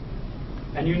too.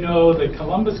 And you know that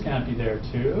Columbus can't be there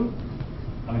too.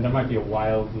 I mean, it might be a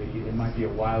wild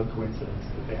coincidence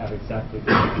that they have exactly the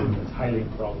same. It's highly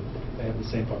improbable. They have the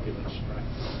same population, right?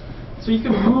 So you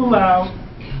can rule out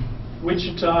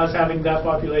Wichita as having that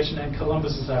population and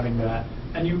Columbus is having that.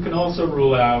 And you can also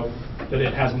rule out that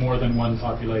it has more than one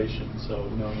population. So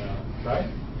no, right?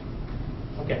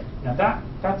 Okay, now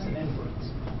that's an inference.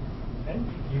 Okay?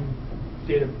 You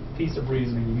did a piece of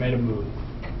reasoning, you made a move.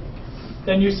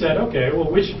 Then you said, okay, well,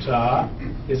 Wichita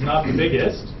is not the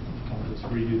biggest. I'll just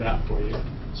redo that for you.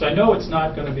 So I know it's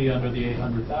not going to be under the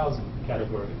 800,000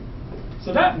 category.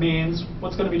 So that means,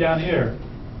 what's going to be down here?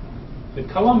 That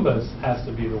Columbus has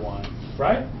to be the one,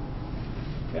 right?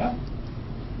 Yeah?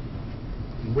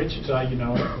 In Wichita, you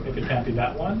know, if it can't be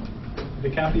that one, if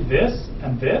it can't be this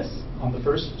and this on the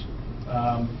first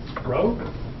row,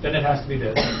 then it has to be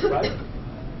this, right?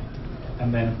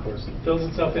 And then, of course, it fills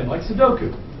itself in, like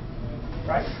Sudoku,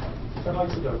 right? Kind of like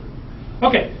Sudoku.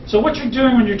 Okay, so what you're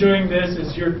doing when you're doing this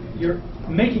is you're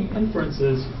making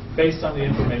inferences based on the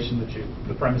information that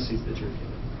the premises that you're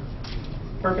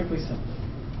given. Perfectly simple,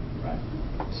 right?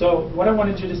 So what I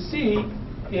wanted you to see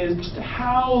is just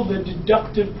how the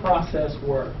deductive process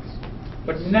works.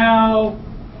 But now,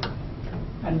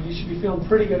 and you should be feeling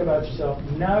pretty good about yourself,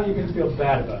 now you're going to feel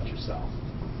bad about yourself.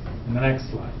 In the next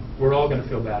slide, we're all going to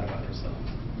feel bad about ourselves.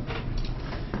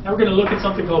 Now we're going to look at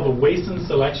something called the Wason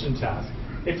selection task.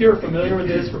 If you're familiar with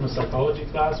this from a psychology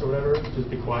class or whatever, just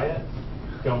be quiet,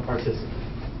 don't participate.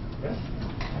 Okay?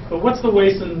 But what's the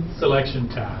Wason selection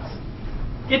task?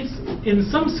 It's, in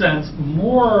some sense,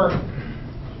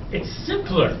 it's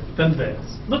simpler than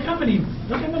this. Look how many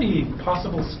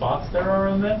possible spots there are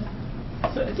in this.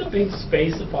 So it's a big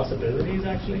space of possibilities,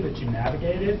 actually, that you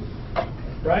navigated,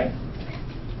 right?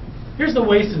 Here's the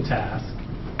Wason task.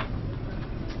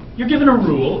 You're given a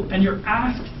rule, and you're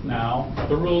asked now,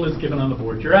 the rule is given on the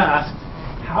board, you're asked,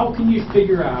 how can you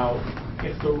figure out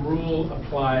if the rule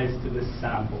applies to this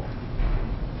sample?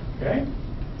 Okay?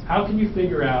 How can you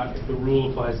figure out if the rule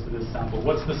applies to this sample?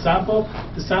 What's the sample?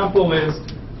 The sample is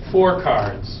 4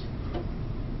 cards.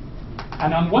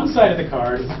 And on one side of the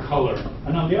card is a color,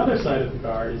 and on the other side of the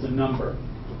card is a number.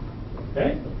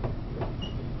 Okay?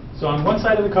 So on one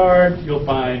side of the card, you'll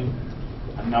find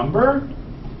a number.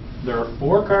 There are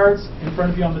 4 cards in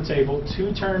front of you on the table.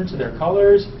 2 turn to their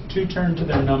colors, 2 turn to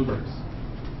their numbers.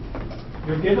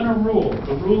 You're given a rule.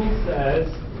 The rule says,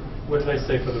 what did I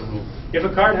say for the rule? If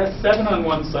a card has 7 on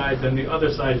one side, then the other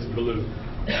side is blue.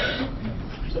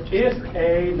 So if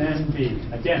A, then B.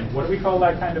 Again, what do we call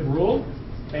that kind of rule?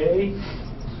 A,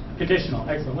 Conditional,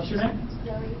 excellent. What's your name?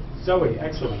 Zoe,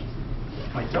 excellent.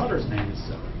 My daughter's name is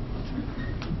Zoe.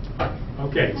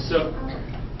 Okay, so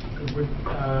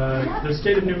the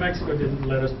state of New Mexico didn't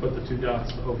let us put the 2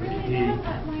 dots over the E.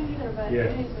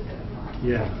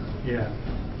 Yeah. Yeah.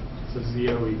 So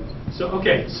ZOE. So,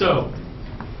 okay, so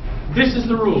this is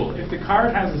the rule. If the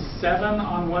card has a 7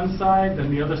 on one side, then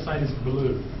the other side is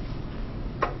blue.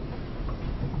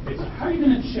 Okay, so how are you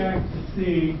going to check to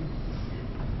see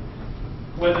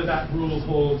whether that rule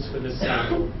holds for this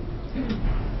sample?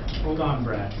 Hold on,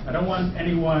 Brad. I don't want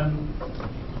anyone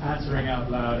answering out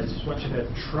loud. I just want you to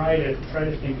try to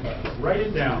think about it. Write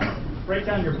it down. Write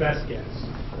down your best guess.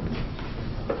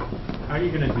 How are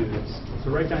you going to do this? So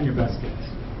write down your best guess.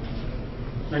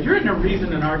 Now you're in a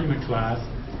reason and argument class,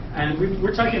 and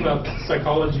we're talking about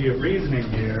psychology of reasoning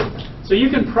here. So you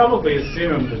can probably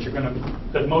assume that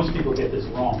that most people get this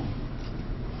wrong.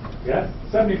 Yeah,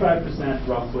 75%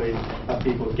 roughly of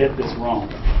people get this wrong,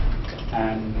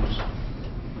 and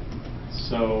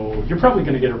so you're probably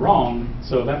going to get it wrong.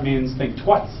 So that means think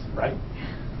twice, right?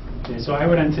 Okay, so I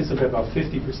would anticipate about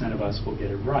 50% of us will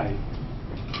get it right.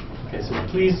 Okay, so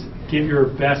please give your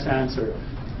best answer.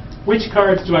 Which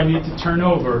cards do I need to turn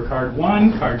over? Card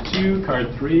 1, card 2,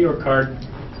 card 3, or card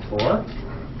 4?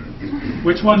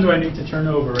 Which one do I need to turn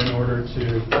over in order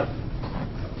to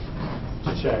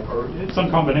check? Or it's some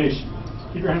combination.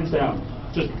 Keep your hands down.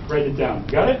 Just write it down.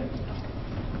 Got it?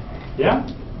 Yeah?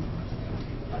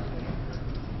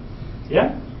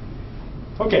 Yeah?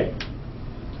 Okay.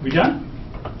 We done?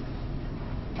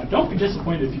 Now don't be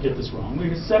disappointed if you get this wrong,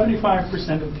 because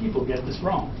 75% of people get this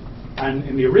wrong. And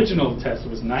in the original test, it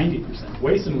was 90%.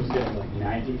 Wason was getting like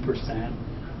 90%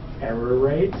 error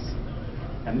rates.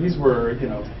 And these were,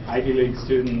 Ivy League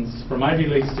students, from Ivy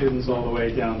League students all the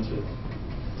way down to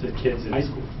kids in high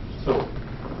school. So,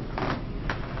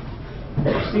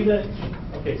 see that?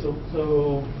 Okay, so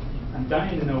I'm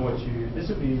dying to know what this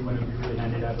would be when it would be really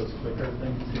handy to have those clicker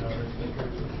things, those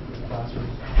clickers in the classroom.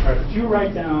 All right, but you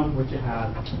write down what you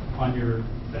have on your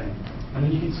thing, and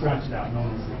then you can scratch it out. No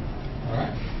one will see it. All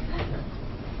right?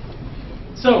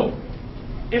 So,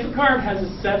 if a card has a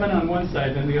 7 on one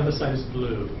side, then the other side is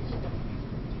blue.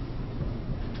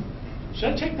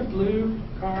 Should I take the blue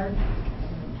card?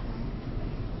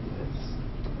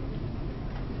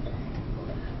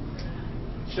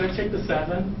 Should I take the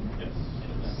 7? Yes.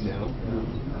 No.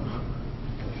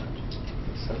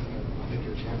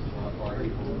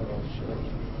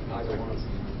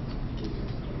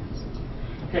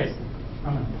 Okay,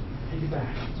 I'm gonna take it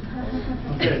back.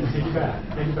 Okay, take it back.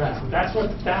 Take it back.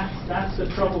 That's the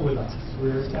trouble with us.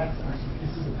 This is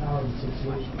the power of the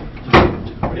situation.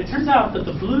 But it turns out that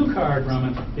the blue card,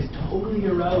 Roman, is totally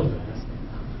irrelevant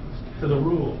to the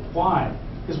rule. Why?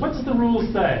 Because what does the rule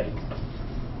say?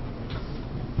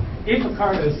 If a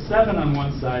card has 7 on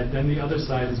one side, then the other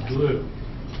side is blue.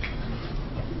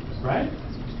 Right?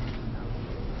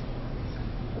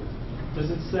 Does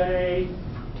it say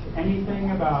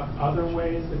anything about other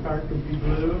ways the card could be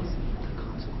blue?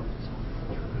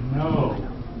 No.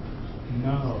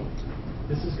 No.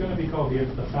 This is going to be called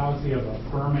the fallacy of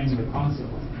affirming the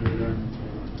consequence.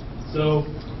 So,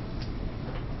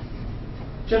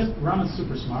 Raman's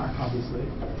super smart, obviously.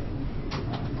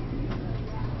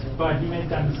 But he made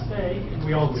that mistake, and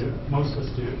we all do. Most of us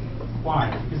do.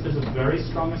 Why? Because there's a very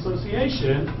strong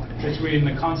association between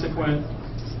the consequence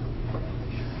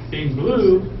being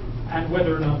blue and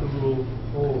whether or not the rule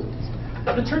holds.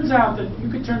 But it turns out that you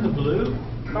could turn the blue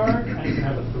card and it can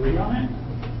have a 3 on it,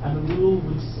 and the rule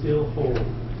would still hold.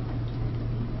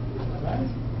 Right?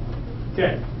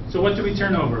 Okay, so what do we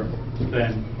turn over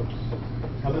then,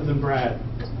 other than Brad?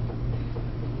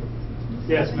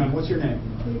 Yes, ma'am, what's your name?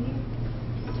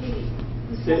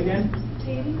 Say it again?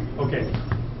 Okay.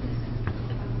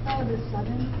 The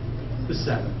 7. The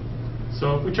 7.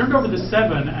 So if we turned over the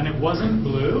 7 and it wasn't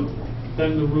blue,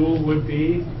 then the rule would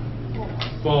be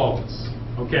false.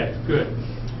 Okay, good.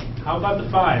 How about the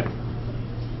 5?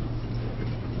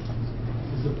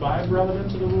 Is the 5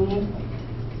 relevant to the rule?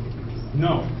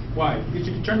 No. Why? Because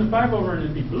you could turn the 5 over and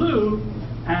it'd be blue,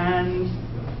 and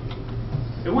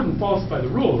it wouldn't falsify the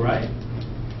rule, right?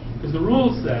 Because the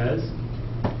rule says,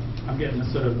 I'm getting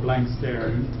a sort of blank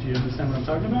stare. Do you understand what I'm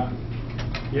talking about?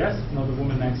 Yes? No, the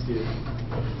woman next to you.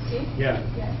 Yeah.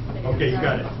 Okay, you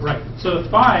got it. Right. So the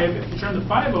 5, if you turn the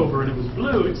 5 over and it was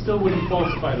blue, it still wouldn't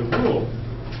falsify the rule.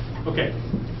 Okay,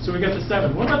 so we got the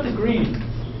 7. What about the green?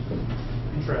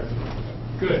 Interesting.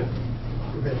 Good.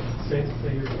 Okay, say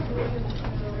your name.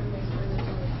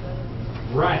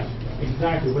 Right,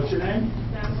 exactly. What's your name?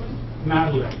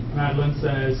 Madeline. Madeline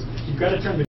says, you've got to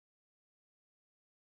turn the